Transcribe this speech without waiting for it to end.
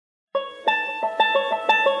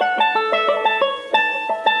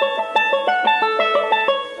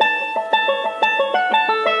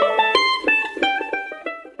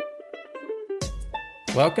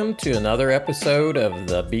Welcome to another episode of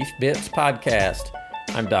the Beef Bits Podcast.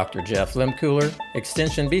 I'm Dr. Jeff Lemcooler,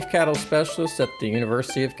 Extension Beef Cattle Specialist at the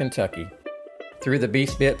University of Kentucky. Through the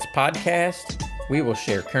Beef Bits Podcast, we will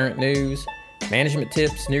share current news, management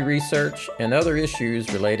tips, new research, and other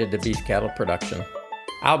issues related to beef cattle production.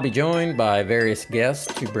 I'll be joined by various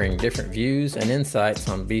guests to bring different views and insights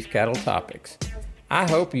on beef cattle topics. I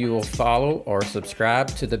hope you will follow or subscribe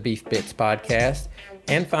to the Beef Bits Podcast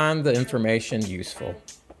and find the information useful.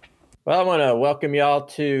 Well, I want to welcome y'all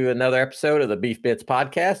to another episode of the Beef Bits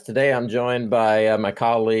Podcast. Today I'm joined by my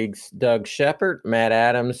colleagues Doug Shepard, Matt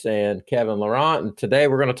Adams, and Kevin Laurent. And today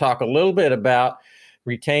we're going to talk a little bit about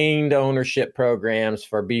retained ownership programs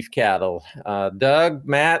for beef cattle. Doug,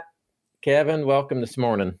 Matt, Kevin, welcome this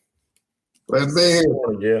morning. Glad to be here. Good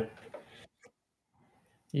morning, Jeff.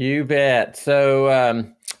 You bet. So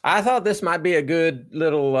I thought this might be a good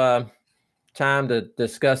little time to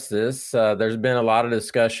discuss this. There's been a lot of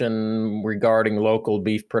discussion regarding local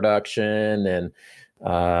beef production and,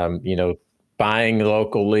 buying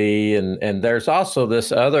locally. And there's also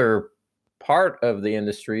this other part of the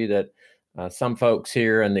industry that some folks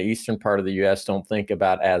here in the eastern part of the U.S. don't think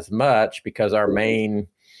about as much, because our main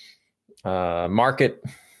market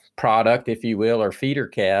product, if you will, are feeder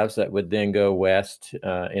calves that would then go west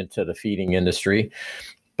into the feeding industry.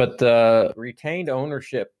 But the retained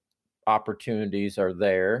ownership opportunities are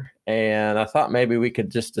there. And I thought maybe we could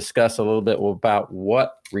just discuss a little bit about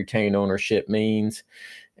what retained ownership means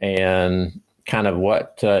and kind of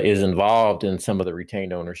what is involved in some of the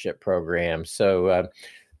retained ownership programs. So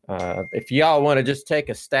if y'all want to just take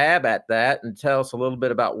a stab at that and tell us a little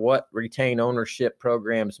bit about what retained ownership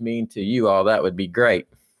programs mean to you all, that would be great.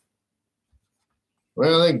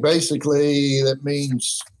 Well, I think basically that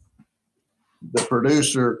means the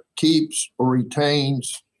producer keeps or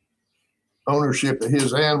retains ownership of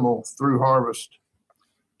his animal through harvest.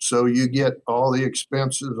 So you get all the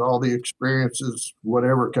expenses, all the experiences,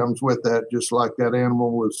 whatever comes with that, just like that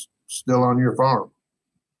animal was still on your farm.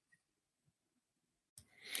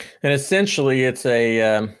 And essentially it's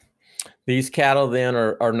these cattle then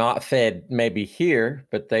are not fed maybe here,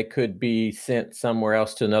 but they could be sent somewhere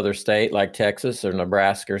else to another state like Texas or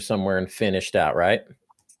Nebraska or somewhere and finished out, right?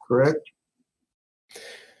 Correct.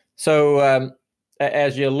 So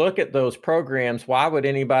as you look at those programs, why would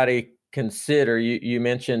anybody consider, you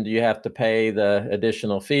mentioned you have to pay the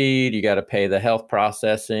additional feed, you got to pay the health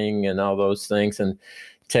processing and all those things and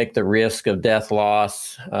take the risk of death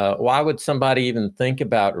loss. Why would somebody even think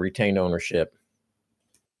about retained ownership?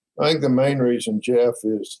 I think the main reason, Jeff,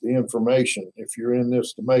 is the information. If you're in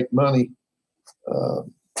this to make money,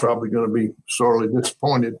 probably going to be sorely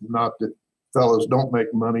disappointed. Not that fellas don't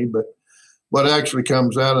make money, but what actually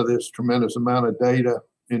comes out of this tremendous amount of data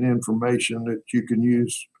and information that you can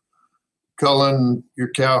use culling your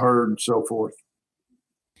cow herd and so forth.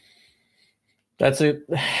 That's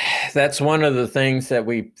one of the things that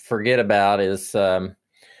we forget about is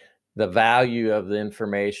the value of the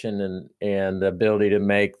information and the ability to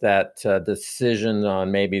make that decision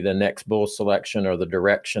on maybe the next bull selection or the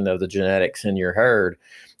direction of the genetics in your herd.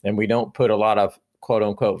 And we don't put a lot of quote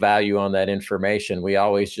unquote value on that information. We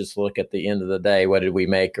always just look at the end of the day, what did we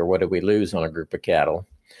make or what did we lose on a group of cattle?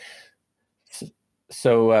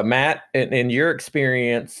 So Matt, in your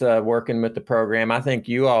experience working with the program, I think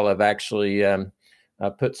you all have actually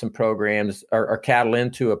put some programs or cattle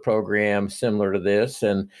into a program similar to this.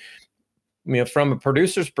 And from a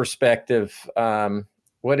producer's perspective,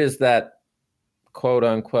 what is that quote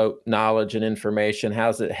unquote knowledge and information?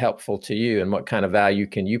 How's it helpful to you and what kind of value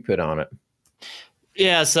can you put on it?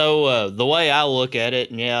 Yeah, so the way I look at it,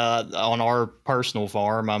 on our personal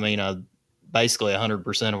farm, basically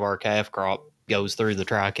 100% of our calf crop goes through the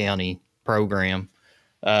Tri-County program.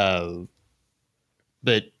 But,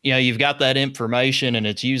 you've got that information and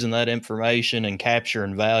it's using that information and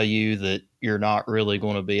capturing value that you're not really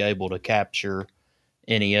going to be able to capture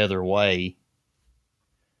any other way.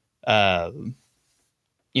 If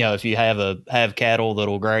you have cattle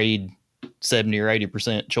that'll grade 70 or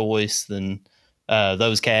 80% choice, then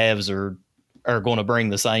those calves are going to bring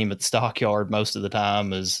the same at the stockyard most of the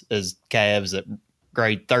time as calves that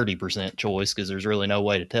grade 30% choice, because there's really no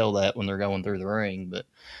way to tell that when they're going through the ring. But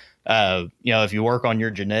if you work on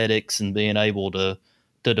your genetics and being able to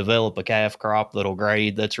develop a calf crop that'll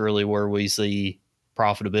grade, that's really where we see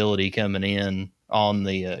profitability coming in on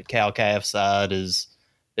the cow-calf side is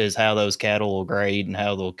how those cattle will grade and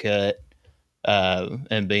how they'll cut,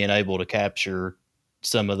 and being able to capture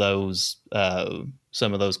some of those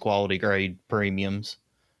quality grade premiums,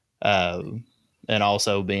 and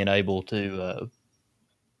also being able to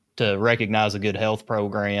recognize a good health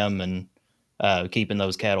program and keeping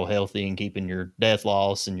those cattle healthy and keeping your death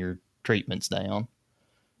loss and your treatments down.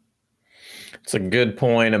 It's a good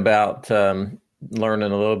point about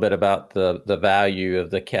learning a little bit about the value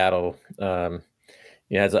of the cattle.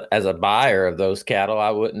 As a buyer of those cattle, I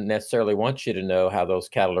wouldn't necessarily want you to know how those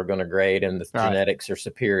cattle are going to grade and the genetics are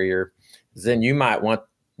superior. Then you might want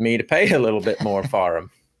me to pay a little bit more for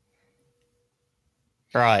them.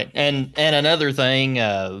 Right. And another thing,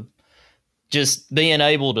 just being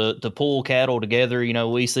able to pull cattle together,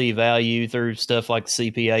 we see value through stuff like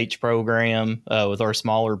the CPH program with our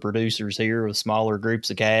smaller producers here with smaller groups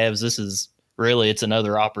of calves. It's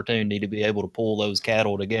another opportunity to be able to pull those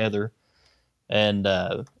cattle together and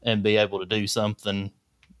be able to do something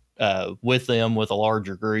with them with a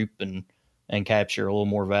larger group and capture a little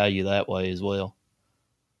more value that way as well.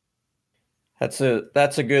 That's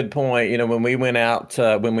a good point. When we went out,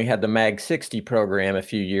 when we had the MAG 60 program a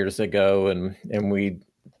few years ago, and we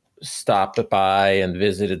stopped by and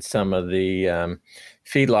visited some of the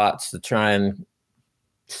feedlots to try and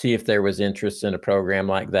see if there was interest in a program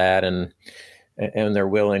like that, and their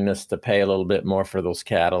willingness to pay a little bit more for those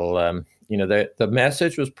cattle. The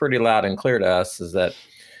message was pretty loud and clear to us, is that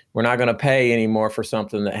we're not going to pay any more for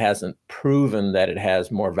something that hasn't proven that it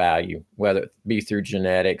has more value, whether it be through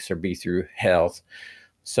genetics or be through health.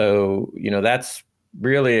 So, that's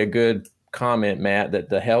really a good comment, Matt, that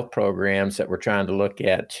the health programs that we're trying to look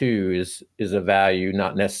at too is a value,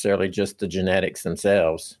 not necessarily just the genetics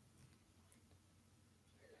themselves.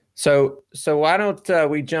 So why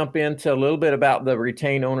don't we jump into a little bit about the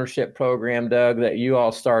retained ownership program, Doug, that you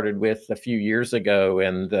all started with a few years ago.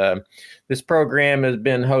 And this program has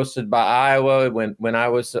been hosted by Iowa. When I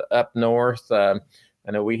was up north, I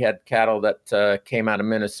know we had cattle that came out of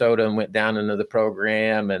Minnesota and went down into the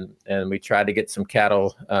program, and we tried to get some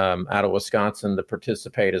cattle out of Wisconsin to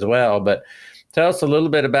participate as well. But tell us a little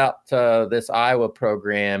bit about this Iowa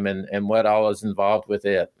program and what all is involved with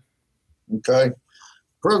it. Okay.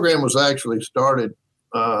 Program was actually started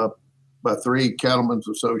by three cattlemen's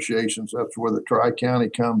associations. That's where the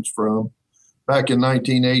Tri-County comes from. Back in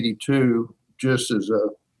 1982, just as a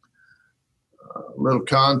little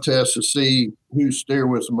contest to see whose steer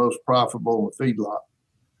was the most profitable in the feedlot.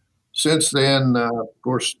 Since then, of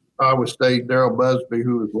course, Iowa State, Darrell Busby,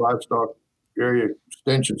 who was livestock area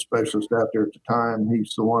extension specialist out there at the time,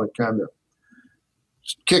 he's the one that kind of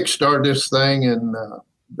kickstarted this thing, and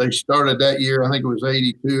they started that year, I think it was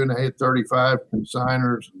 82, and they had 35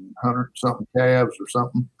 consigners and 100-something calves or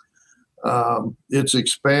something. It's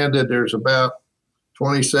expanded. There's about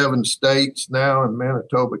 27 states now in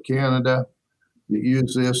Manitoba, Canada, that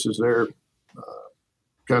use this as their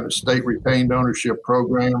kind of state retained ownership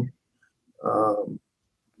program. I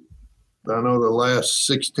know the last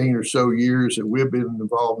 16 or so years that we've been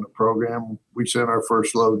involved in the program, we sent our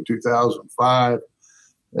first load in 2005.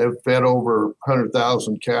 They've fed over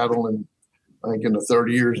 100,000 cattle, and I think in the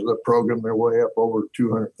 30 years of the program, they're way up over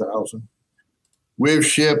 200,000. We've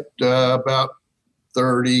shipped about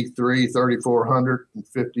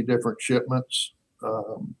 3,450 different shipments.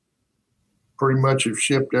 Pretty much have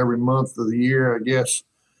shipped every month of the year, I guess.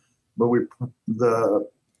 But the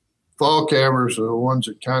fall calvers are the ones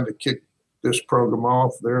that kind of kick this program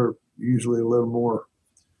off. They're usually a little more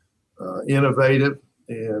innovative,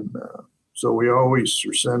 and so we always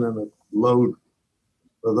are sending a load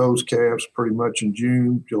of those calves pretty much in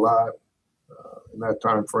June, July, in that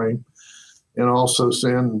time frame, and also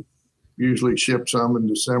usually ship some in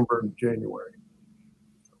December and January.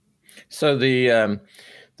 So the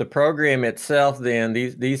program itself, then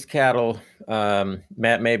these cattle,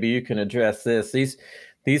 Matt, maybe you can address this.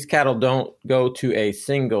 These cattle don't go to a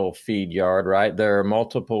single feed yard, right? There are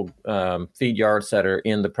multiple feed yards that are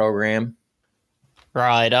in the program.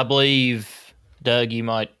 Right. I believe, Doug, you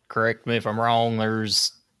might correct me if I'm wrong,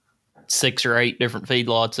 there's 6 or 8 different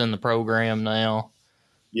feedlots in the program now.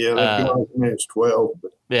 Yeah, it's 12.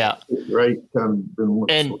 But yeah. 6 or 8 kind of been one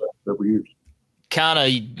that we use. Kind of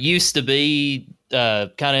used to be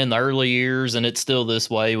kind of in the early years, and it's still this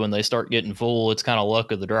way when they start getting full. It's kind of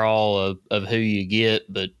luck of the draw of who you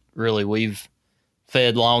get, but really we've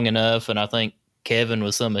fed long enough, and I think Kevin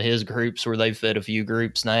with some of his groups where they've fed a few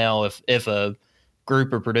groups now, if a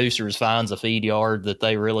group of producers finds a feed yard that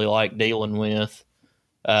they really like dealing with,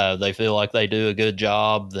 they feel like they do a good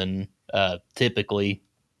job, then typically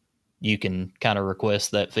you can kind of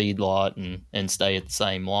request that feed lot and stay at the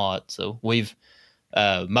same lot. So we've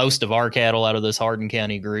most of our cattle out of this Hardin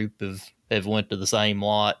County group have went to the same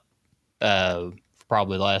lot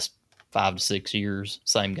probably the last 5 to 6 years.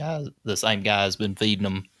 The same guy has been feeding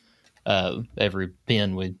them every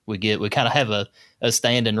pen we get. We kind of have a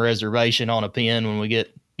standing reservation on a pen when we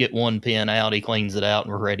get get one pen out, he cleans it out,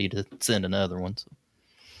 and we're ready to send another one.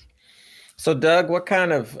 So Doug, what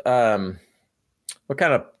kind of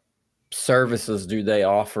services do they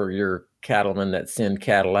offer your cattlemen that send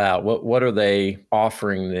cattle out? What are they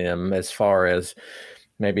offering them as far as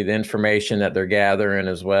maybe the information that they're gathering,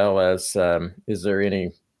 as well as is there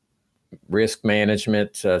any risk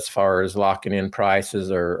management as far as locking in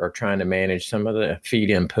prices or trying to manage some of the feed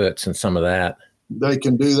inputs and some of that? They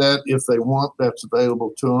can do that if they want. That's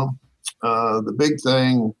available to them. The big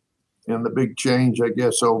thing and the big change, I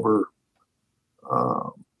guess, over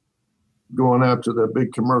going out to the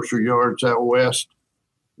big commercial yards out west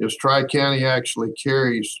is Tri-County actually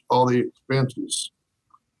carries all the expenses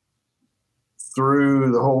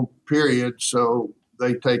through the whole period. So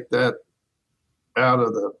they take that out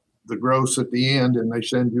of the gross at the end, and they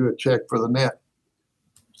send you a check for the net.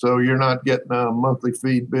 So you're not getting a monthly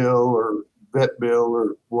feed bill or vet bill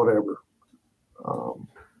or whatever.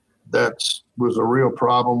 That was a real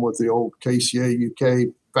problem with the old KCA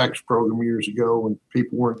UK fax program years ago when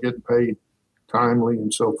people weren't getting paid timely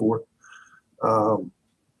and so forth.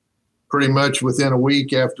 Pretty much within a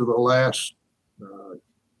week after the last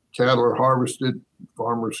cattle are harvested,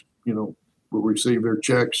 farmers, will receive their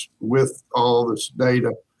checks with all this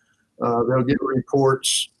data. They'll get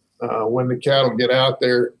reports when the cattle get out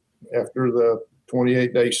there after the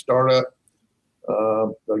 28-day startup.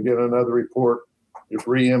 They'll get another report if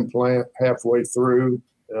re-implant halfway through,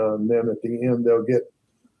 and then at the end they'll get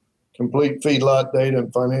complete feedlot data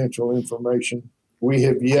and financial information. We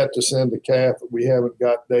have yet to send a calf that we haven't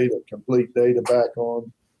got complete data back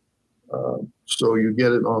on. So you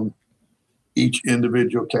get it on each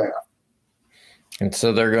individual calf. And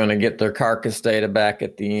so they're going to get their carcass data back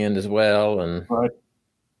at the end as well. And right.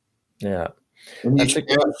 Yeah. And each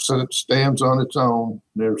calf stands on its own.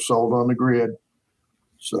 They're sold on the grid.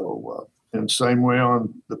 So, and same way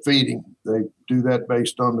on the feeding, they do that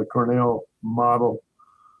based on the Cornell model,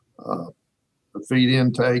 the feed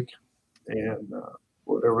intake, and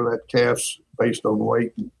whatever that calf's based on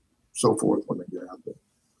weight and so forth when they get out there.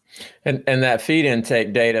 And that feed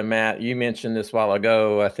intake data, Matt, you mentioned this a while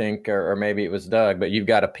ago, I think, or maybe it was Doug, but you've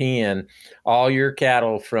got a pen. All your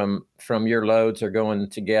cattle from your loads are going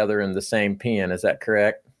together in the same pen. Is that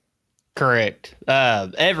correct? Correct.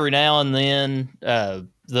 Every now and then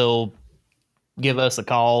they'll give us a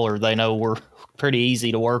call, or they know we're pretty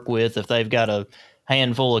easy to work with. If they've got a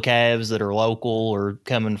handful of calves that are local or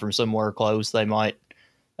coming from somewhere close, they might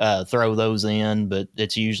throw those in, but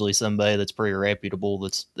it's usually somebody that's pretty reputable,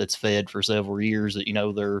 that's fed for several years, that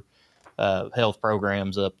their health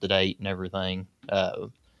program's up to date and everything.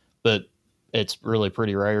 But it's really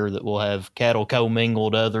pretty rare that we'll have cattle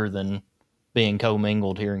commingled other than being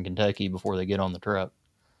commingled here in Kentucky before they get on the truck.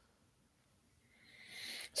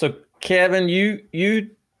 So Kevin, you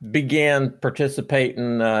began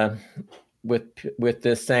participating with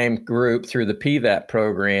this same group through the PVAP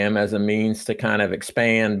program as a means to kind of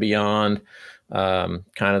expand beyond kind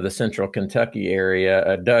of the central Kentucky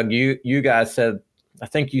area. Doug, you guys said, I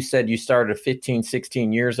think you said you started 15,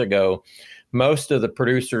 16 years ago. Most of the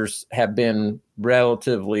producers have been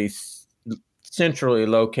relatively centrally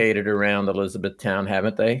located around Elizabethtown,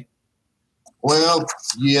 haven't they? Well,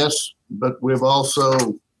 yes, but we've also,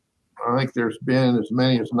 I think there's been as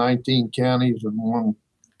many as 19 counties and one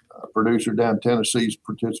producer down Tennessee's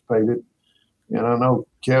participated. And I know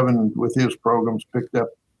Kevin with his programs picked up,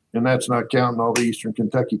 and that's not counting all the eastern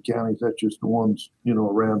Kentucky counties. That's just the ones,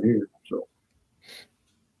 around here. So.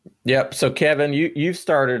 Yep. So Kevin, you've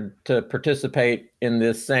started to participate in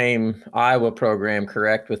this same Iowa program,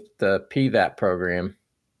 correct, with the PVAP program?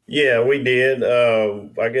 Yeah, we did.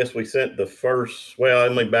 I guess we sent the first,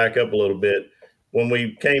 let me back up a little bit. When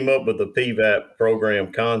we came up with the PVAP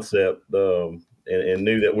program concept, and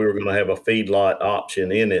knew that we were going to have a feedlot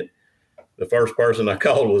option in it, the first person I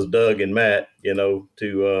called was Doug and Matt,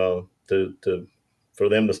 for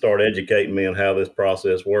them to start educating me on how this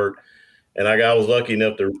process worked. And I was lucky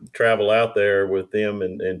enough to travel out there with them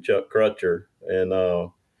and Chuck Crutcher, and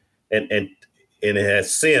it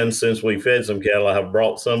has since we fed some cattle, I have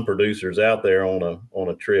brought some producers out there on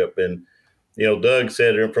a trip. And Doug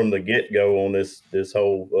said from the get-go on this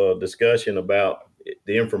whole discussion about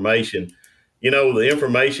the information. The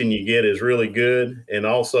information you get is really good. And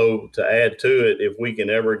also to add to it, if we can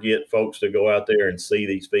ever get folks to go out there and see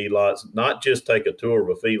these feedlots, not just take a tour of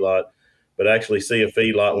a feedlot, but actually see a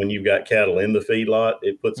feedlot when you've got cattle in the feedlot,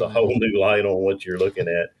 it puts a whole new light on what you're looking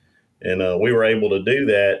at. And we were able to do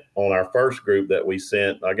that on our first group that we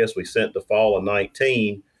sent. I guess we sent the fall of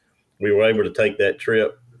 19. We were able to take that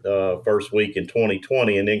trip first week in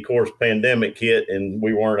 2020. And then, of course, pandemic hit, and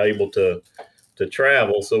we weren't able to to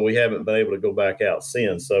travel, so we haven't been able to go back out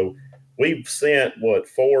since. So we've sent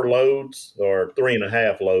 4 loads or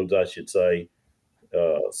 3.5 loads, I should say,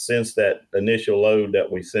 since that initial load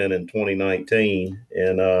that we sent in 2019,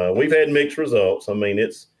 and we've had mixed results. I mean,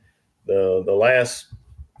 it's the last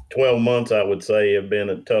 12 months, I would say, have been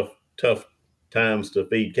a tough times to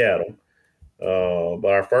feed cattle.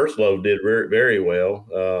 But our first load did very, very well.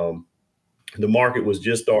 The market was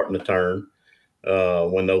just starting to turn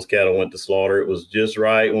when those cattle went to slaughter. It was just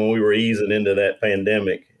right when we were easing into that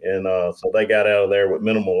pandemic, and so they got out of there with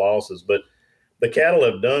minimal losses. But the cattle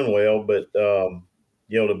have done well. But the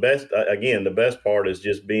best part is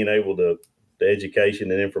just being able to the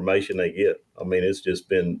education and information they get. I mean, it's just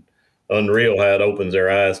been unreal how it opens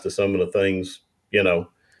their eyes to some of the things,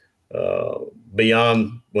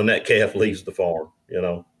 beyond when that calf leaves the farm,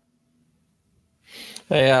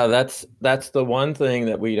 Yeah, that's the one thing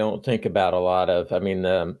that we don't think about a lot of. I mean,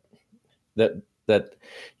 that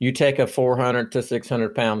you take a 400 to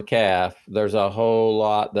 600 pound calf, there's a whole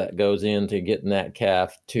lot that goes into getting that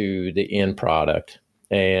calf to the end product.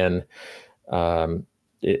 And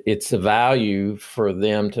it's a value for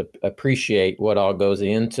them to appreciate what all goes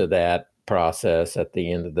into that process at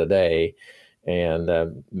the end of the day.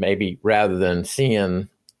 And maybe rather than seeing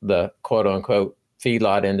the quote unquote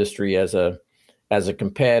feedlot industry as a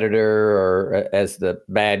competitor or as the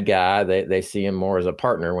bad guy, they see him more as a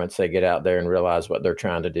partner once they get out there and realize what they're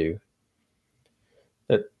trying to do.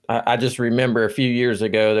 I just remember a few years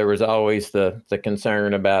ago, there was always the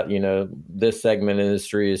concern about, this segment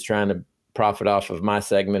industry is trying to profit off of my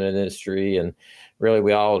segment industry. And really,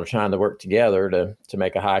 we all are trying to work together to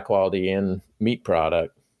make a high quality end meat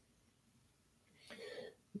product.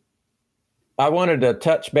 I wanted to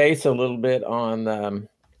touch base a little bit on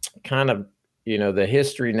kind of, the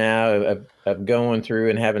history now of going through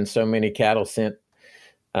and having so many cattle sent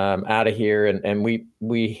out of here. And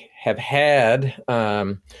we have had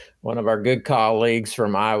one of our good colleagues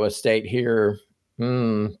from Iowa State here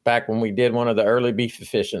back when we did one of the early beef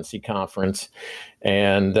efficiency conference.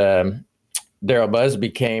 And Daryl Busby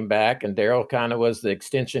came back, and Daryl kind of was the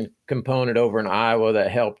extension component over in Iowa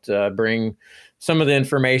that helped bring some of the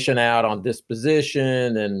information out on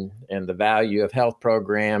disposition and the value of health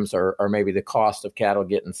programs or maybe the cost of cattle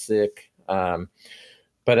getting sick.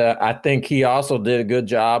 But I think he also did a good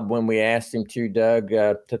job when we asked him to, Doug,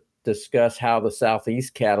 to discuss how the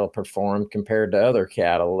Southeast cattle performed compared to other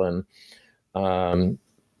cattle. And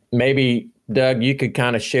maybe, Doug, you could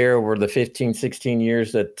kind of share over the 15, 16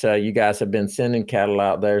 years that you guys have been sending cattle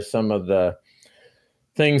out there, some of the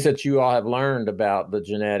things that you all have learned about the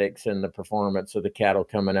genetics and the performance of the cattle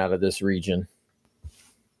coming out of this region.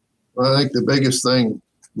 Well, I think the biggest thing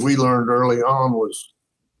we learned early on was,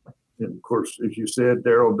 and of course, as you said,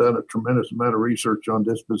 Daryl done a tremendous amount of research on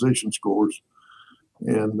disposition scores.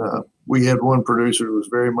 And we had one producer who was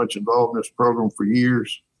very much involved in this program for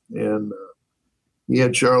years. And he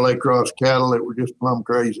had Charolais cross cattle that were just plumb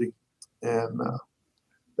crazy. And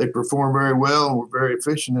they performed very well and were very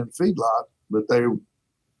efficient in the feedlot, but they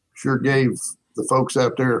sure gave the folks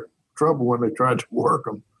out there trouble when they tried to work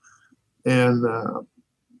them. And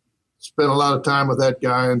spent a lot of time with that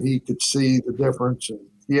guy, and he could see the difference. And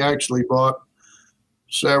he actually bought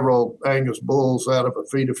several Angus bulls out of a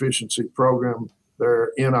feed efficiency program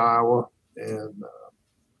there in Iowa, and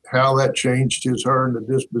how that changed his herd and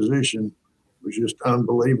the disposition was just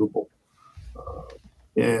unbelievable.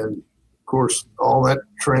 And of course, all that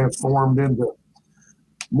transformed into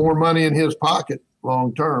more money in his pocket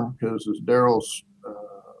long term, because as Daryl's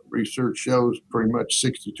research shows, pretty much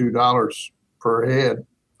 $62 per head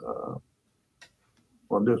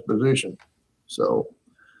on disposition. So,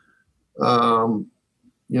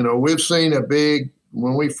 we've seen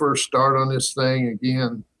when we first start on this thing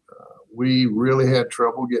again, we really had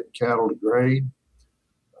trouble getting cattle to grade.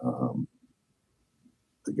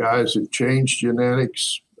 The guys have changed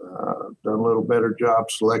genetics, done a little better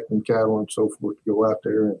job selecting cattle and so forth to go out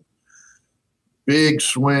there. And big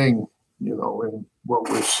swing, in what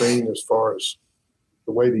we've seen as far as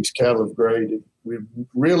the way these cattle have graded. We've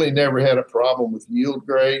really never had a problem with yield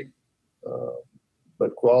grade,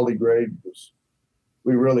 but quality grade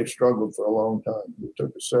we really struggled for a long time. It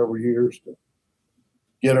took us several years to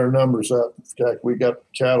get our numbers up. In fact, we got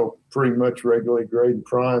cattle pretty much regularly graded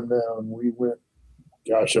prime now, and we went,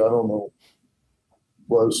 gosh, I don't know,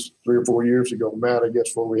 was 3 or 4 years ago, Matt, I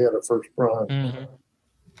guess, where we had our first prime. Mm-hmm.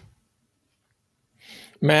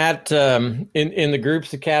 Matt, in the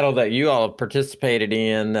groups of cattle that you all have participated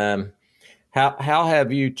in, how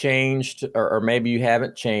have you changed, or maybe you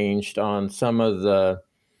haven't changed on some of the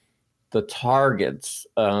the targets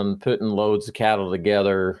on putting loads of cattle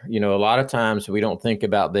together. A lot of times we don't think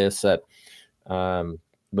about this, that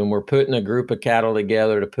when we're putting a group of cattle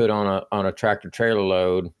together to put on a tractor trailer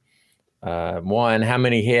load, one, how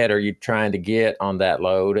many head are you trying to get on that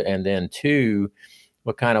load? And then two,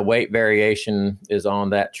 what kind of weight variation is on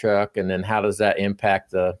that truck? And then how does that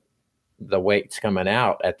impact the weights coming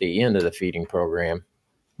out at the end of the feeding program?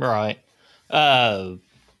 Right. So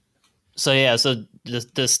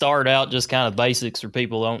just to start out, just kind of basics for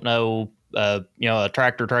people who don't know, a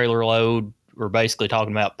tractor trailer load, we're basically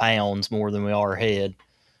talking about pounds more than we are head.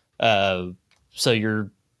 So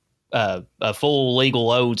your a full legal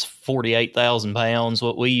load's 48,000 pounds.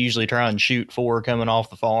 What we usually try and shoot for coming off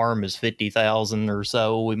the farm is 50,000 or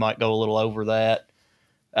so. We might go a little over that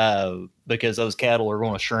because those cattle are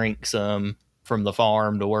going to shrink some from the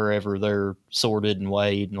farm to wherever they're sorted and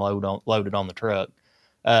weighed and loaded on the truck.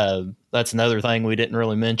 That's another thing we didn't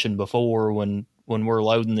really mention before. When we're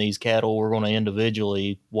loading these cattle, we're going to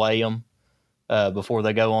individually weigh them before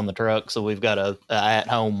they go on the truck. So we've got a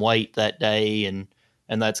at-home weight that day, and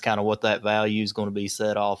that's kind of what that value is going to be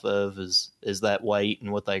set off of is that weight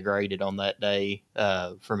and what they graded on that day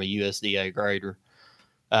from a USDA grader.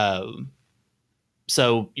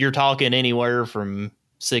 So you're talking anywhere from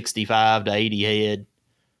 65 to 80 head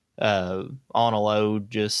on a load,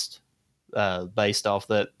 just based off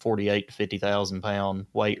that 48 to 50,000 pound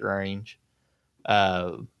weight range.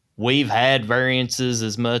 We've had variances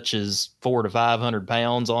as much as 400 to 500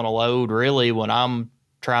 pounds on a load. Really, when I'm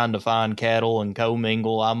trying to find cattle and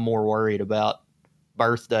commingle, I'm more worried about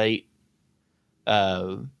birth date.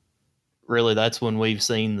 Really, that's when we've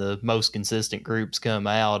seen the most consistent groups come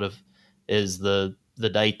out of is the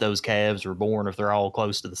date those calves were born, if they're all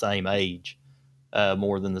close to the same age,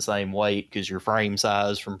 more than the same weight, because your frame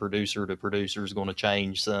size from producer to producer is going to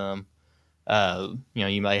change some.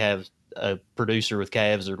 You may have a producer with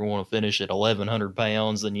calves that are going to finish at 1,100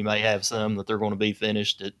 pounds, and you may have some that they're going to be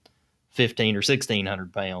finished at 1,500 or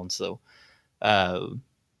 1,600 pounds. So,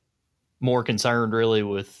 more concerned really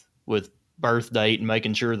with birth date and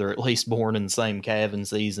making sure they're at least born in the same calving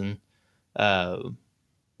season.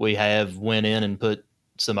 We have went in and put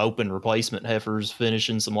some open replacement heifers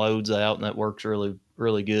finishing some loads out, and that works really,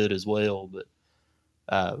 really good as well. But,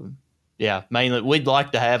 yeah, mainly we'd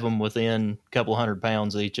like to have them within a couple 100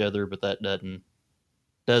 pounds of each other, but that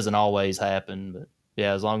doesn't always happen. But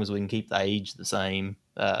yeah, as long as we can keep the age the same,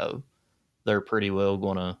 they're pretty well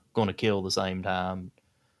gonna kill the same time.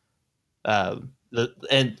 And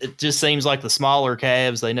it just seems like the smaller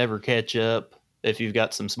calves, they never catch up. If you've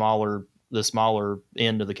got the smaller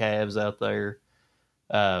end of the calves out there,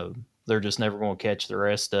 they're just never going to catch the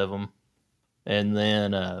rest of them. And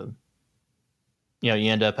then you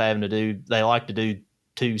end up having to they like to do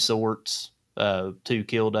two sorts, 2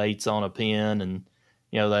 kill dates on a pen. And,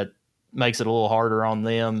 that makes it a little harder on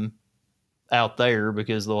them out there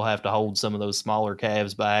because they'll have to hold some of those smaller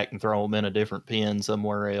calves back and throw them in a different pen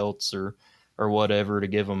somewhere else or whatever to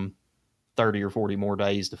give them 30 or 40 more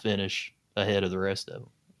days to finish ahead of the rest of them.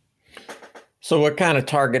 So what kind of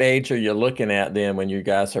target age are you looking at then when you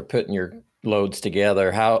guys are putting your loads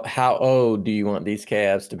together? How old do you want these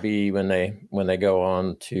calves to be when they go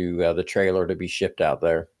on to the trailer to be shipped out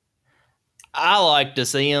there? I like to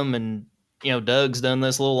see them, and Doug's done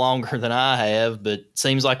this a little longer than I have, but it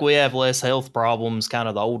seems like we have less health problems kind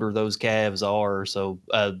of the older those calves are. So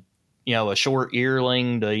a short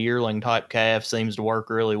yearling to yearling type calf seems to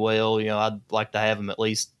work really well. I'd like to have them at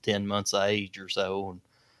least 10 months of age or so.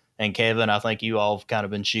 And Kevin, I think you all have kind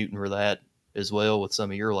of been shooting for that as well with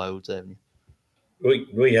some of your loads, haven't you?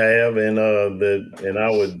 We have, and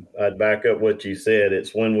I'd back up what you said.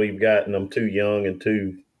 It's when we've gotten them too young and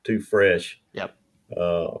too fresh. Yep.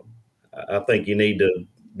 I think you need to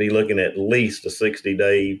be looking at least a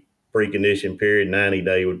 60-day precondition period.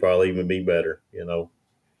 90-day would probably even be better.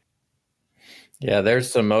 Yeah,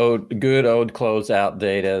 there's some good old closeout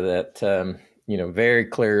data that very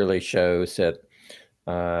clearly shows that.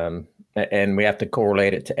 And we have to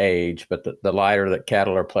correlate it to age, but the lighter that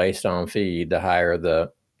cattle are placed on feed, the higher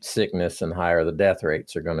the sickness and higher the death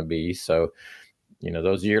rates are going to be. So,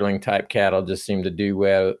 those yearling type cattle just seem to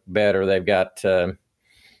do better. They've got, a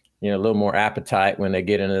little more appetite when they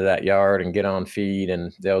get into that yard and get on feed.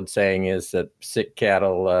 And the old saying is that sick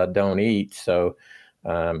cattle don't eat. So,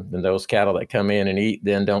 and those cattle that come in and eat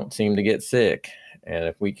then don't seem to get sick. And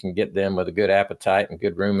if we can get them with a good appetite and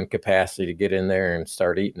good room and capacity to get in there and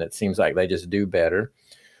start eating, it seems like they just do better.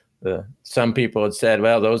 Some people had said,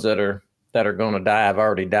 well, those that are that are going to die have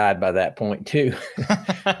already died by that point too,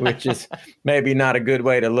 which is maybe not a good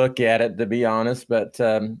way to look at it, to be honest. But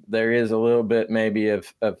there is a little bit maybe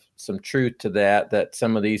of some truth to that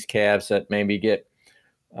some of these calves that maybe get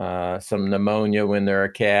some pneumonia when they're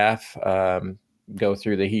a calf, go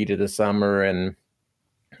through the heat of the summer, and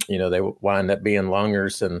they wind up being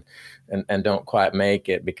lungers and don't quite make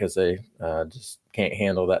it because they just can't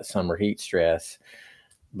handle that summer heat stress.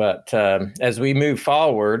 But as we move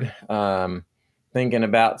forward, thinking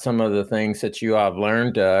about some of the things that you all have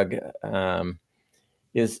learned, Doug,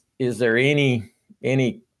 is there any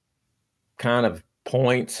kind of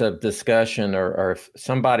points of discussion, or if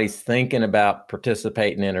somebody's thinking about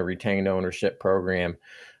participating in a retained ownership program,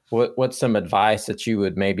 what's some advice that you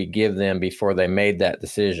would maybe give them before they made that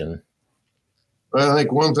decision? Well, I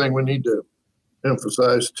think one thing we need to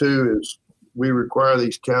emphasize too is we require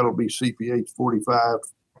these cattle be CPH 45,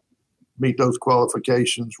 meet those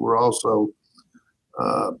qualifications. We're also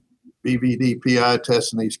BVD PI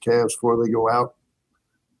testing these calves before they go out.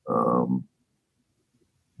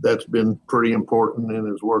 That's been pretty important and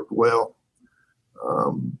has worked well.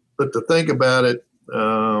 But to think about it,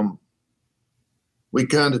 we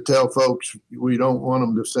kind of tell folks we don't want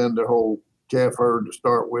them to send their whole calf herd to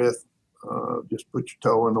start with. Just put your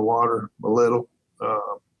toe in the water a little.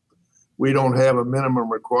 We don't have a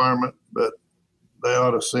minimum requirement, but they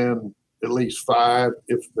ought to send at least 5.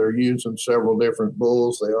 If they're using several different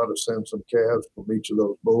bulls, they ought to send some calves from each of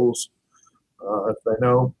those bulls. If they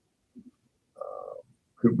know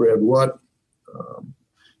who bred what.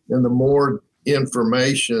 And the more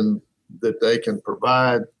information that they can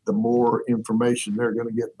provide, the more information they're going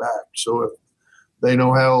to get back. So if they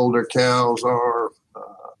know how old their cows are,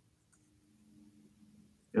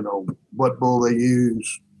 what bull they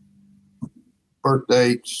use, birth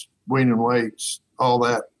dates, weaning weights, all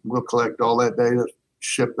that, we'll collect all that data,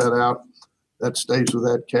 ship that out. That stays with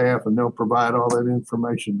that calf, and they'll provide all that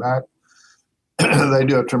information back. They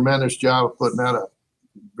do a tremendous job of putting out a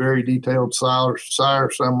very detailed sire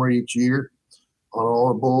summary each year on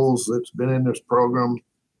all the bulls that's been in this program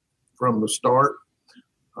from the start.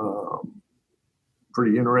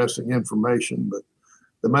 Pretty interesting information, but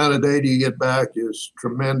the amount of data you get back is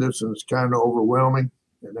tremendous, and it's kind of overwhelming.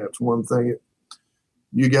 And that's one thing.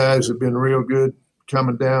 You guys have been real good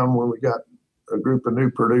coming down when we got a group of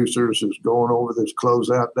new producers is going over this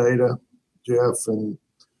closeout data. Jeff and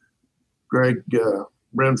Greg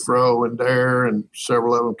Renfro and Dare and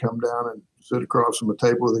several of them come down and sit across from the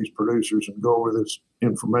table with these producers and go over this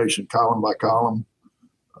information column by column,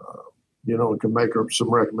 and can make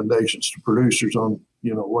some recommendations to producers on,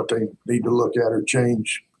 what they need to look at or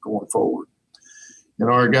change going forward. And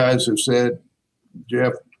our guys have said,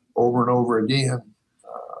 Jeff, over and over again,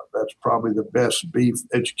 that's probably the best beef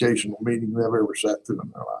educational meeting they've ever sat through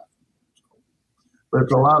in their life. But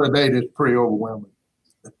it's a lot of data. It's pretty overwhelming.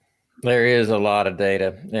 There is a lot of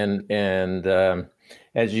data. And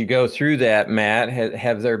as you go through that, Matt,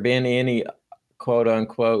 have there been any quote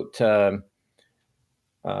unquote, I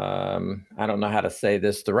don't know how to say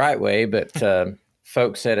this the right way, but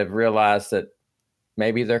folks that have realized that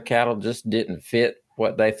maybe their cattle just didn't fit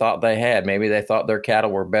what they thought they had. Maybe they thought their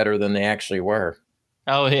cattle were better than they actually were.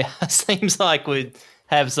 Oh yeah, seems like we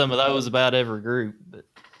have some of those about every group.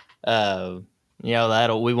 But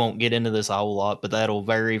we won't get into this a whole lot, but that'll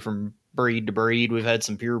vary from breed to breed. We've had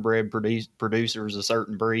some purebred producers of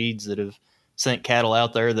certain breeds that have sent cattle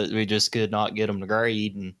out there that we just could not get them to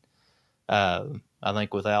grade, and I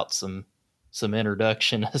think without some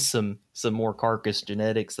introduction of some more carcass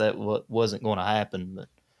genetics, that wasn't going to happen. But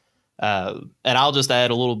and I'll just add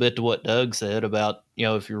a little bit to what Doug said about,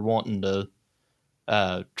 if you're wanting to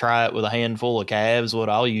try it with a handful of calves, what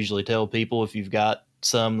I'll usually tell people, if you've got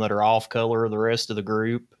some that are off color of the rest of the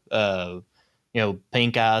group,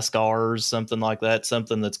 pink eye scars, something like that,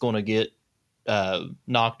 something that's going to get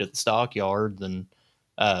knocked at the stockyard, then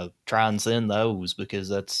try and send those, because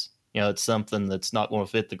that's, it's something that's not going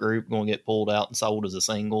to fit the group, going to get pulled out and sold as a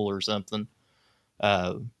single or something.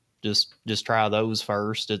 Just try those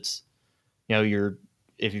first. It's,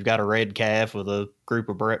 if you've got a red calf with a group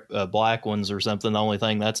of black ones or something, the only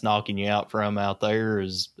thing that's knocking you out there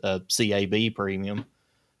is a CAB premium.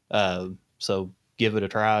 So give it a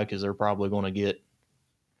try, because they're probably going to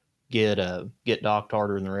get docked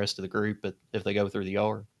harder than the rest of the group if they go through the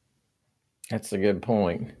yard. That's a good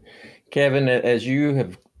point. Kevin, as you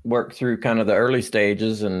have worked through kind of the early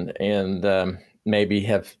stages and maybe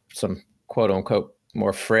have some quote unquote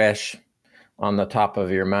more fresh on the top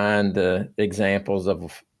of your mind, the examples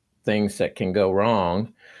of things that can go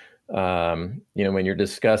wrong. When you're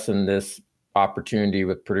discussing this opportunity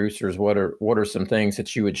with producers, what are some things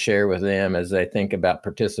that you would share with them as they think about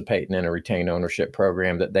participating in a retained ownership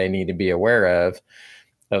program that they need to be aware of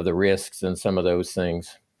the risks and some of those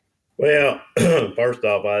things? Well, first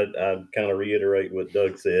off, I'd kind of reiterate what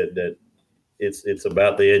Doug said, that it's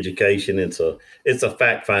about the education. It's a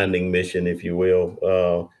fact finding mission, if you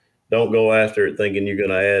will. Don't go after it thinking you're going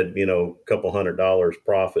to add, a couple $100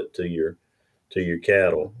 profit to your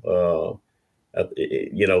cattle.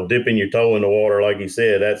 Dipping your toe in the water, like you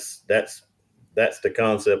said, that's the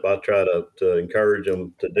concept I try to encourage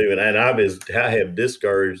them to do. And I have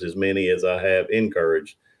discouraged as many as I have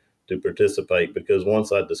encouraged to participate, because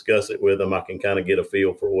once I discuss it with them, I can kind of get a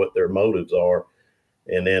feel for what their motives are.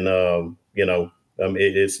 And then,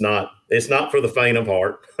 it's not for the faint of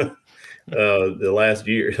heart. The last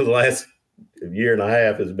year and a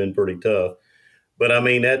half has been pretty tough. But I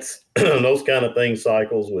mean, that's those kind of things,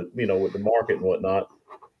 cycles with the market and whatnot.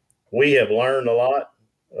 We have learned a lot.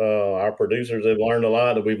 Our producers have learned a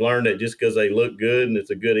lot. And we've learned that just because they look good and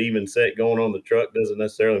it's a good even set going on the truck doesn't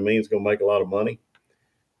necessarily mean it's going to make a lot of money.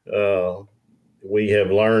 We have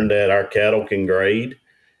learned that our cattle can grade.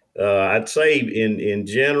 I'd say in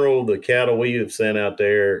general, the cattle we have sent out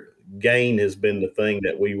there, gain has been the thing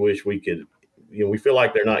that we wish we could. We feel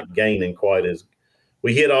like they're not gaining quite as.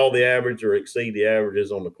 We hit all the average or exceed the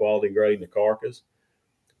averages on the quality grade and the carcass,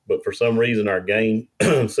 but for some reason our gain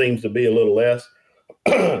seems to be a little less.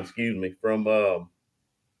 Excuse me, from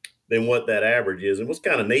than what that average is. And what's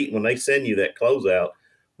kind of neat, when they send you that closeout,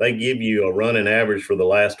 they give you a running average for the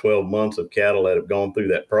last 12 months of cattle that have gone through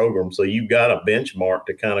that program. So you've got a benchmark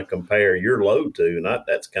to kind of compare your load to. And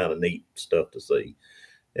that's kind of neat stuff to see.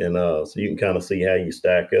 And so you can kind of see how you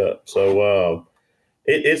stack up. So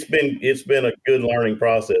it's been a good learning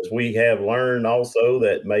process. We have learned also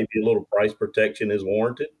that maybe a little price protection is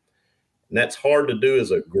warranted. And that's hard to do as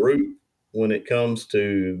a group when it comes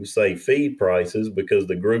to, say, feed prices, because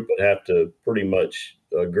the group would have to pretty much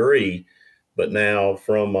agree. But now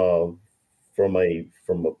from the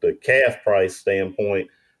calf price standpoint,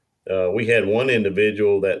 we had one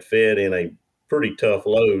individual that fed in a pretty tough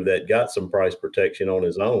load that got some price protection on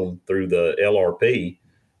his own through the LRP,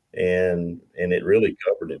 and it really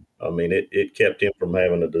covered him. I mean, it kept him from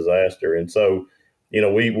having a disaster. And so,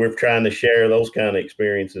 we're trying to share those kind of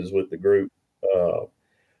experiences with the group.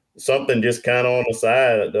 Something just kind of on the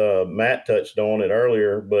side, Matt touched on it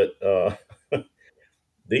earlier, but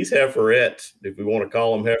these heiferettes, if we want to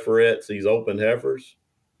call them heiferettes, these open heifers,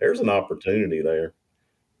 there's an opportunity there.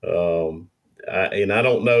 I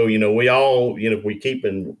don't know, we all, if we keep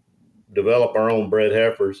and develop our own bred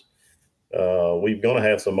heifers, we're going to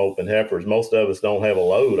have some open heifers. Most of us don't have a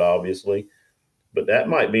load, obviously, but that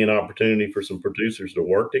might be an opportunity for some producers to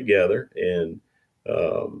work together. And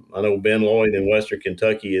I know Ben Lloyd in Western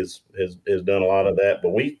Kentucky has done a lot of that.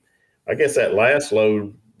 But I guess that last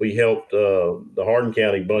load, we helped the Hardin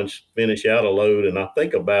County bunch finish out a load, and I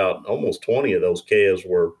think about almost 20 of those calves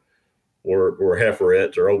were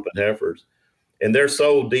heiferettes or open heifers, and they're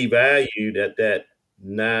so devalued at that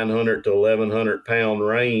 900 to 1,100 pound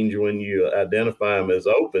range when you identify them as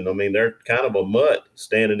open. I mean, they're kind of a mutt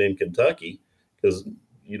standing in Kentucky because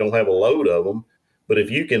you don't have a load of them. But if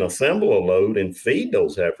you can assemble a load and feed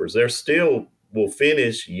those heifers, they're still will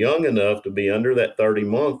finish young enough to be under that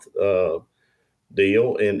 30-month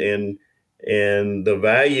deal, and the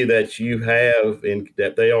value that you have in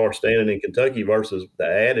that they are standing in Kentucky versus the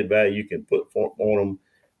added value you can put on them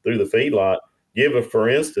through the feedlot. For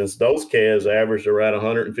instance, those calves averaged around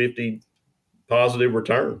 150 positive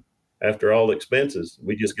return after all expenses.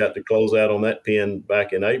 We just got to close out on that pen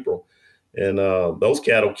back in April, and those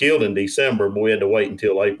cattle killed in December, but we had to wait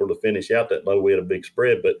until April to finish out that load. We had a big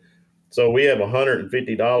spread, but so we have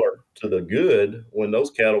 $150 to the good when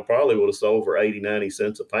those cattle probably would have sold for 80, 90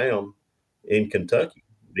 cents a pound in Kentucky,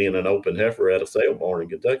 being an open heifer at a sale barn in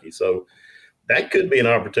Kentucky. So that could be an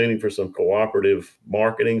opportunity for some cooperative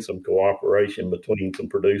marketing, some cooperation between some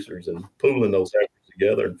producers and pooling those heifers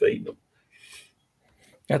together and feeding them.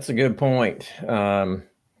 That's a good point. When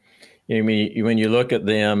you look at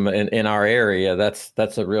them in our area,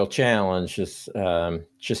 that's a real challenge. Just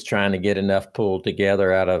trying to get enough pulled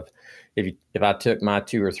together out of. If I took my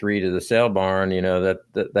 2 or 3 to the sale barn,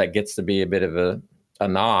 that gets to be a bit of a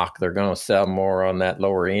knock. They're going to sell more on that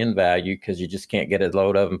lower end value because you just can't get a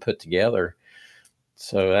load of them put together.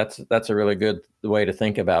 So that's a really good way to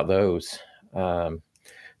think about those.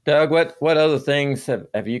 Doug, what other things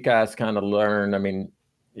have you guys kind of learned? I mean,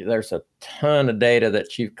 there's a ton of data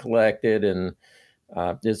that you've collected, and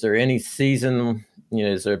is there any season?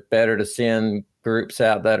 Is it better to send groups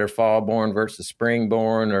out that are fall born versus spring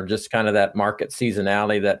born, or just kind of that market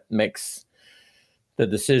seasonality that makes the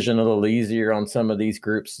decision a little easier on some of these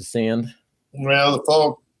groups to send? Well, the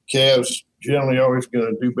fall calves generally always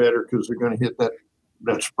going to do better because they're going to hit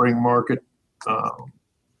that spring market.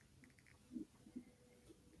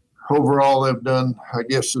 Overall, they've done, I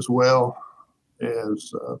guess, as well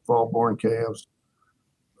as fall-born calves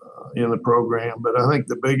in the program. But I think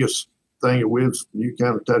the biggest thing you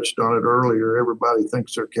kind of touched on it earlier, everybody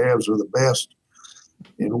thinks their calves are the best.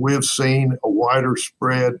 And we've seen a wider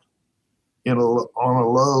spread on a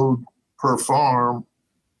load per farm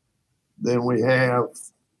than we have,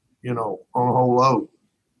 on a whole load.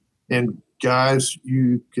 And guys,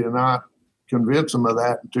 you cannot convince them of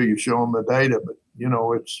that until you show them the data. But,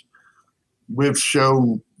 we've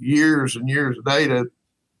shown years and years of data,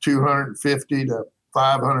 $250 to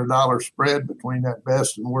 $500 spread between that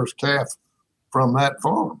best and worst calf from that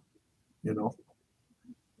farm,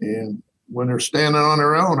 And when they're standing on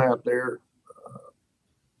their own out there,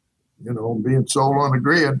 being sold on the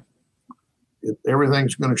grid,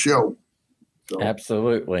 everything's going to show. So,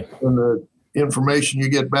 absolutely. And the information you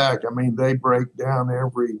get back, they break down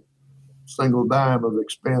every single dime of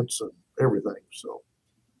expense and everything.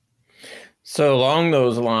 So along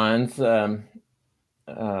those lines,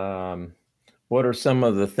 what are some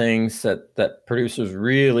of the things that producers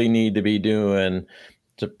really need to be doing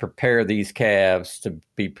to prepare these calves to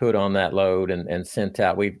be put on that load and sent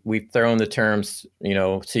out? We've thrown the terms,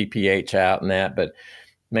 CPH out and that, but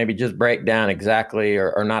maybe just break down exactly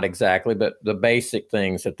or not exactly, but the basic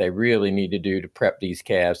things that they really need to do to prep these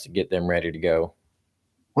calves to get them ready to go.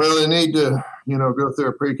 Well, they need to, go through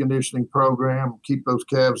a preconditioning program, keep those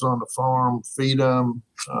calves on the farm, feed them.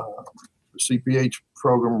 The CPH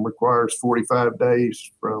program requires 45 days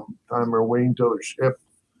from time they're weaned till they're shipped.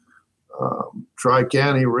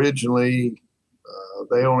 Tri-County originally,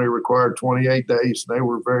 they only required 28 days. They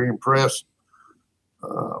were very impressed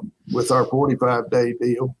with our 45-day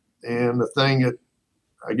deal. And the thing that,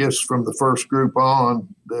 I guess, from the first group on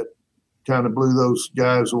that kind of blew those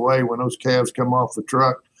guys away, when those calves come off the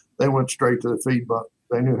truck, they went straight to the feed bunk.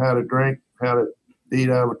 They knew how to drink, how to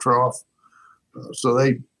eat out of a trough. So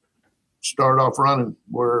they start off running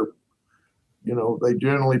where, they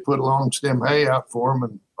generally put long stem hay out for them,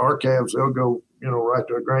 and our calves, they'll go, right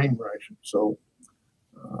to a grain ration. So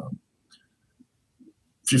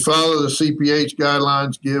if you follow the CPH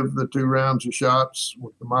guidelines, give the 2 rounds of shots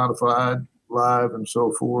with the modified, live, and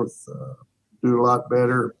so forth, do a lot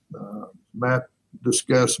better. Matt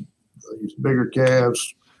discussed these bigger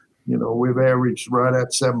calves. We've averaged right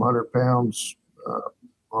at 700 pounds on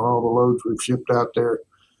all the loads we've shipped out there.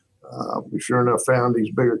 We sure enough found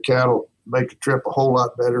these bigger cattle make the trip a whole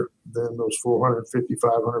lot better than those 450,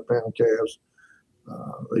 500-pound calves.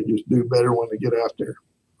 They just do better when they get out there.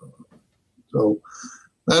 So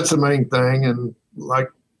that's the main thing. And like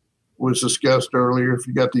was discussed earlier, if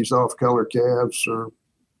you got these off-color calves or,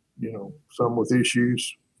 some with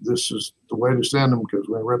issues, this is the way to send them, because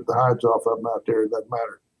when they rip the hides off of them out there, it doesn't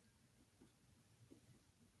matter.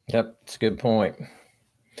 Yep, it's a good point.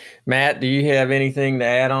 Matt, do you have anything to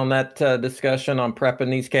add on that discussion on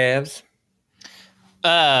prepping these calves?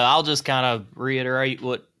 I'll just kind of reiterate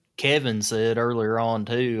what Kevin said earlier on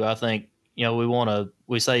too. I think,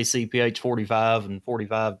 we say CPH 45 and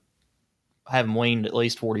 45, have them weaned at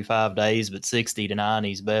least 45 days, but 60 to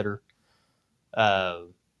 90 is better.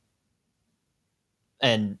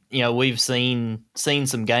 And, we've seen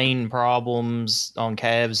some gain problems on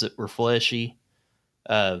calves that were fleshy.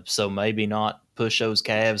 So maybe not push those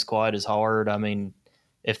calves quite as hard.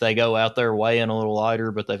 If they go out there weighing a little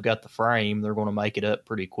lighter, but they've got the frame, they're going to make it up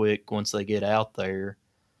pretty quick once they get out there.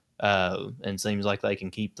 And seems like they can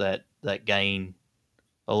keep that gain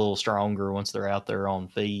a little stronger once they're out there on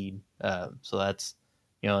feed. So that's,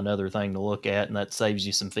 another thing to look at, and that saves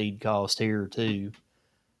you some feed cost here too.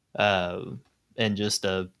 And just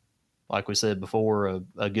like we said before,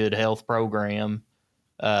 a good health program,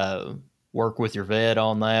 work with your vet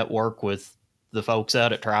on that, work with the folks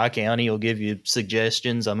out at Tri-County will give you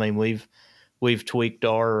suggestions. We've tweaked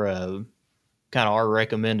our kind of our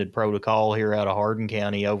recommended protocol here out of Hardin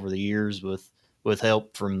County over the years with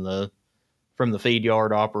help from the feed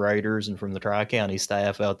yard operators and from the Tri-County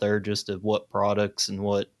staff out there, just of what products and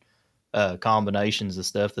what combinations of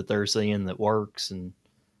stuff that they're seeing that works and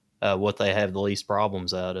what they have the least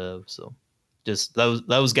problems out of. So just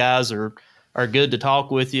those guys are good to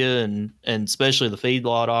talk with you, and especially the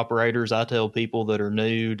feedlot operators. I tell people that are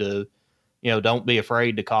new to, don't be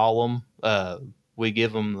afraid to call them. We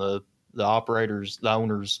give them the operators, the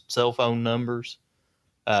owners' cell phone numbers,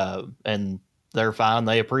 and they're fine.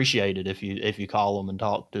 They appreciate it if you call them and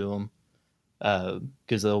talk to them.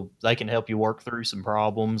 because they can help you work through some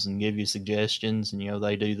problems and give you suggestions. And,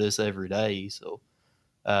 they do this every day. So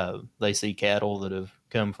they see cattle that have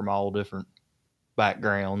come from all different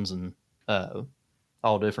backgrounds and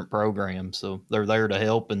all different programs. So they're there to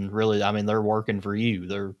help. And really, they're working for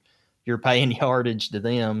you. You're paying yardage to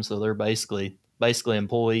them. So they're basically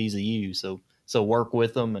employees of you. So work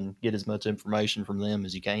with them and get as much information from them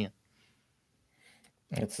as you can.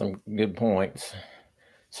 That's some good points.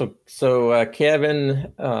 So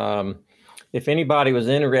Kevin, if anybody was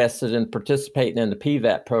interested in participating in the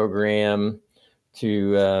PVAP program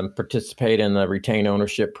to participate in the retain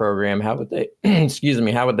ownership program, how would they,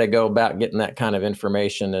 how would they go about getting that kind of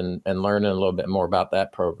information and learning a little bit more about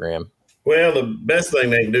that program? Well, the best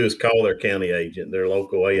thing they can do is call their county agent, their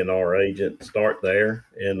local A&R agent, start there.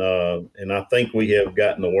 And I think we have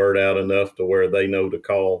gotten the word out enough to where they know to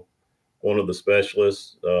call one of the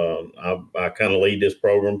specialists. I kind of lead this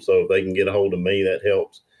program, so if they can get a hold of me, that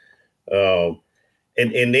helps.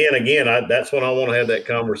 And then again, that's when I want to have that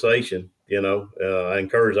conversation. I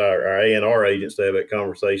encourage our A&R agents to have that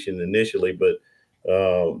conversation initially, but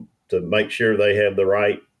to make sure they have the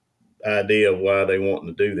right idea of why they want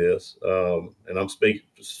to do this. And I'm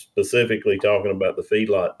specifically talking about the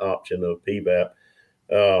feedlot option of PVAP.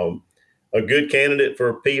 A good candidate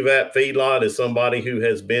for PVAP feedlot is somebody who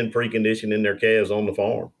has been preconditioning their calves on the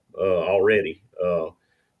farm already.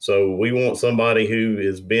 So we want somebody who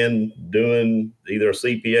has been doing either a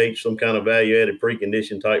CPH, some kind of value-added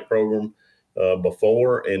precondition type program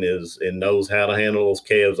before, and knows how to handle those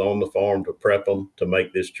calves on the farm to prep them to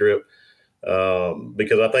make this trip.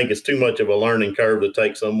 Because I think it's too much of a learning curve to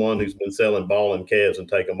take someone who's been selling balling calves and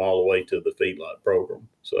take them all the way to the feedlot program.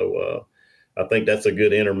 So I think that's a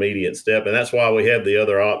good intermediate step. And that's why we have the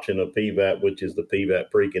other option of PVAP, which is the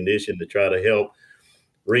PVAP precondition, to try to help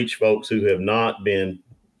reach folks who have not been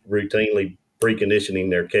routinely preconditioning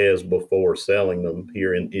their calves before selling them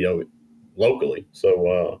here in, locally.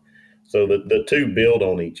 So the two build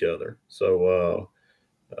on each other. So,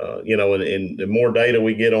 and the more data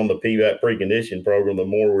we get on the PVAP precondition program, the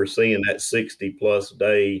more we're seeing that 60+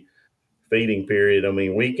 day feeding period.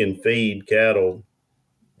 We can feed cattle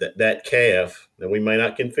that calf, and we may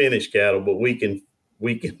not can finish cattle, but we can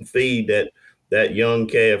feed that young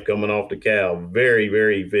calf coming off the cow very,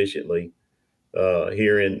 very efficiently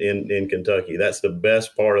here in Kentucky. That's the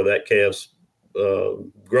best part of that calf's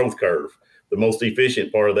growth curve. The most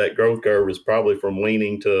efficient part of that growth curve is probably from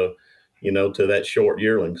weaning to that short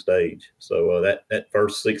yearling stage. So that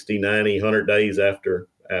first 60, 90, 100 days after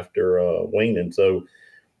weaning. So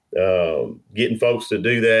getting folks to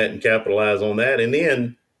do that and capitalize on that. And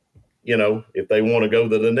then, if they want to go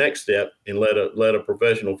to the next step and let a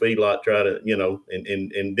professional feedlot try to,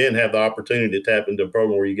 and then have the opportunity to tap into a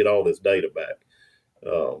program where you get all this data back.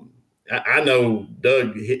 I know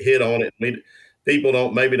Doug hit on it. People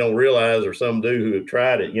don't realize, or some do who have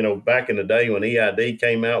tried it. Back in the day when EID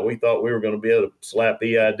came out, we thought we were going to be able to slap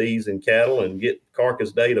EIDs in cattle and get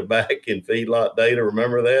carcass data back in feedlot data.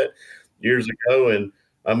 Remember that years ago? And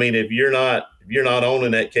if you're not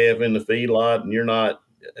owning that calf in the feedlot, and you're not,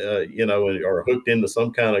 or hooked into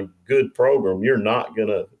some kind of good program,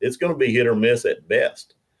 it's going to be hit or miss at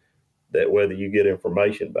best, that whether you get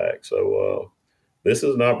information back. So this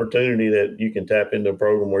is an opportunity that you can tap into a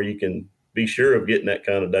program where you can be sure of getting that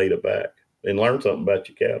kind of data back and learn something about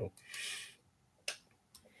your cattle.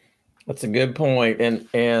 That's a good point.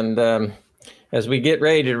 And as we get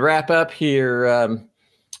ready to wrap up here,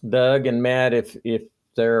 Doug and Matt, if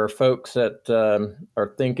there are folks that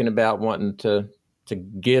are thinking about wanting to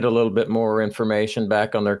get a little bit more information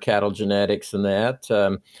back on their cattle genetics and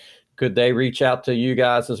that, could they reach out to you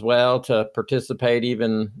guys as well to participate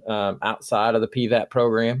even outside of the PVAP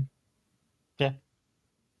program? Yeah.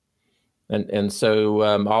 And so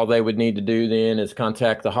all they would need to do then is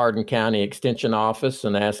contact the Hardin County Extension Office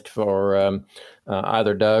and ask for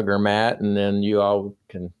either Doug or Matt, and then you all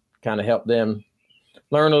can kind of help them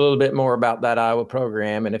learn a little bit more about that Iowa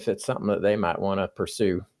program and if it's something that they might want to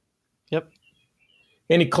pursue. Yep.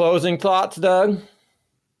 Any closing thoughts, Doug?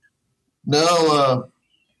 No,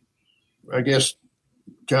 I guess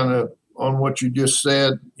kind of on what you just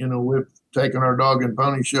said, we've taken our dog and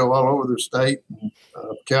pony show all over the state.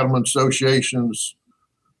 Cattlemen associations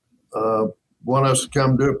want us to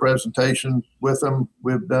come do a presentation with them.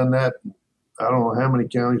 We've done that. I don't know how many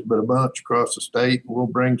counties, but a bunch across the state. We'll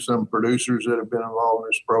bring some producers that have been involved in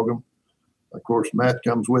this program. Of course, Matt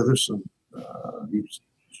comes with us, and he's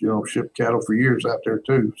shipped cattle for years out there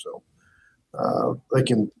too. So they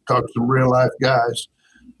can talk to some real life guys.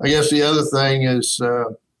 I guess the other thing is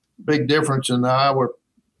big difference in the Iowa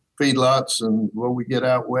feedlots and what we get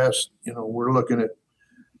out west, we're looking at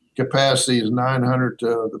capacity is 900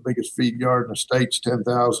 to the biggest feed yard in the state's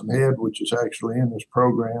 10,000 head, which is actually in this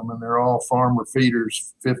program. And they're all farmer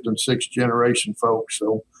feeders, 5th and 6th generation folks.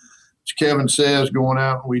 So as Kevin says, going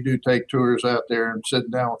out and we do take tours out there and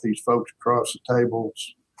sitting down with these folks across the table.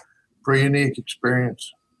 It's a pretty unique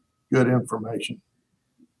experience, good information.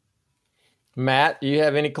 Matt, do you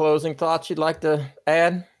have any closing thoughts you'd like to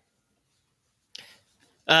add?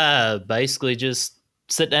 Basically just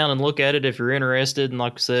sit down and look at it if you're interested. And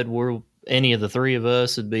like I said, any of the three of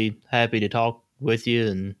us would be happy to talk with you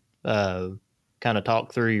and kind of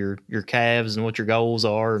talk through your calves and what your goals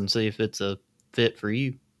are and see if it's a fit for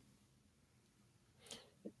you.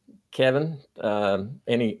 Kevin,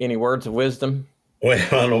 any words of wisdom? Well, I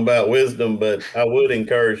don't know about wisdom, but I would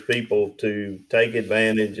encourage people to take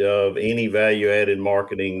advantage of any value-added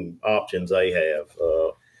marketing options they have.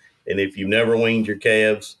 And if you've never weaned your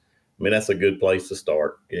calves, I mean, that's a good place to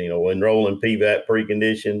start. Enrolling PVAP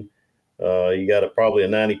precondition, you got probably a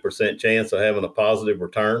 90% chance of having a positive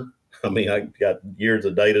return. I mean, I got years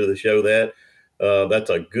of data to show that.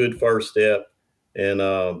 That's a good first step.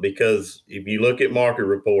 And because if you look at market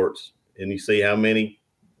reports and you see how many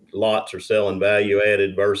lots are selling value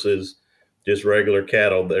added versus just regular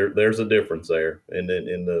cattle, there's a difference there. And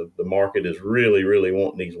the market is really, really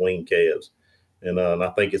wanting these weaned calves. And I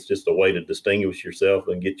think it's just a way to distinguish yourself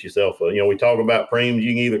and get yourself we talk about premiums.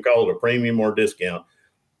 You can either call it a premium or discount,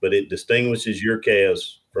 but it distinguishes your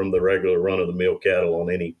calves from the regular run of the mill cattle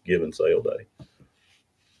on any given sale day.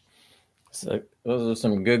 So those are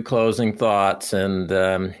some good closing thoughts. And,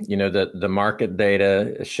 the market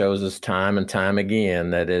data shows us time and time again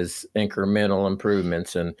that is incremental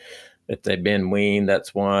improvements. And if they've been weaned,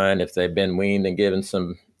 that's one. If they've been weaned and given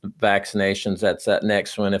some vaccinations, that's that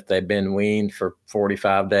next one. If they've been weaned for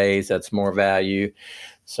 45 days, that's more value.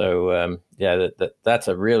 So, that's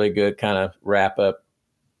a really good kind of wrap up,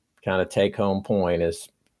 kind of take home point is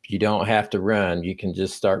you don't have to run. You can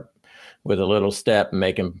just start with a little step and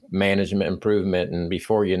making management improvement. And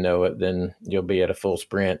before you know it, then you'll be at a full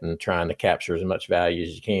sprint and trying to capture as much value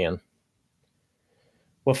as you can.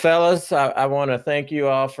 Well, fellas, I want to thank you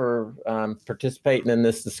all for participating in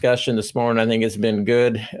this discussion this morning. I think it's been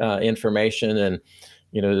good information. And,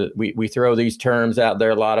 we throw these terms out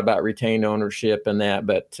there a lot about retained ownership and that,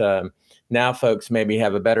 but now folks maybe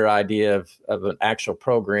have a better idea of an actual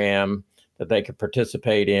program that they could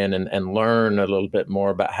participate in and learn a little bit more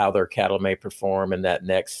about how their cattle may perform in that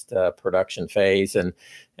next production phase and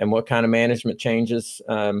what kind of management changes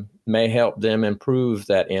may help them improve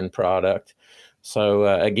that end product. So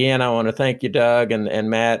again, I want to thank you, Doug and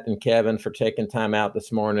Matt and Kevin, for taking time out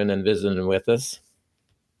this morning and visiting with us.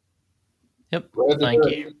 Yep. Thank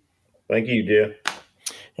you. Thank you, Jeff.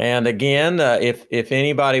 And again, if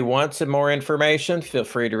anybody wants some more information, feel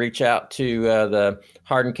free to reach out to the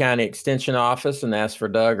Hardin County Extension Office and ask for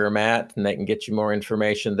Doug or Matt, and they can get you more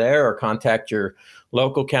information there, or contact your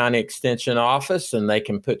local county extension office and they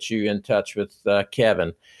can put you in touch with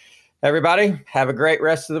Kevin. Everybody, have a great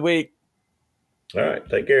rest of the week. All right.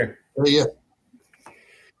 Take care. Yeah.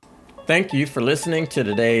 Thank you for listening to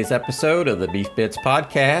today's episode of the Beef Bits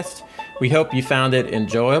Podcast. We hope you found it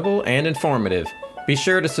enjoyable and informative. Be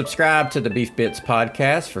sure to subscribe to the Beef Bits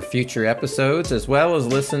Podcast for future episodes, as well as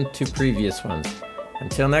listen to previous ones.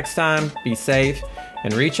 Until next time, be safe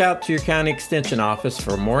and reach out to your county extension office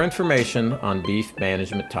for more information on beef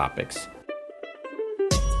management topics.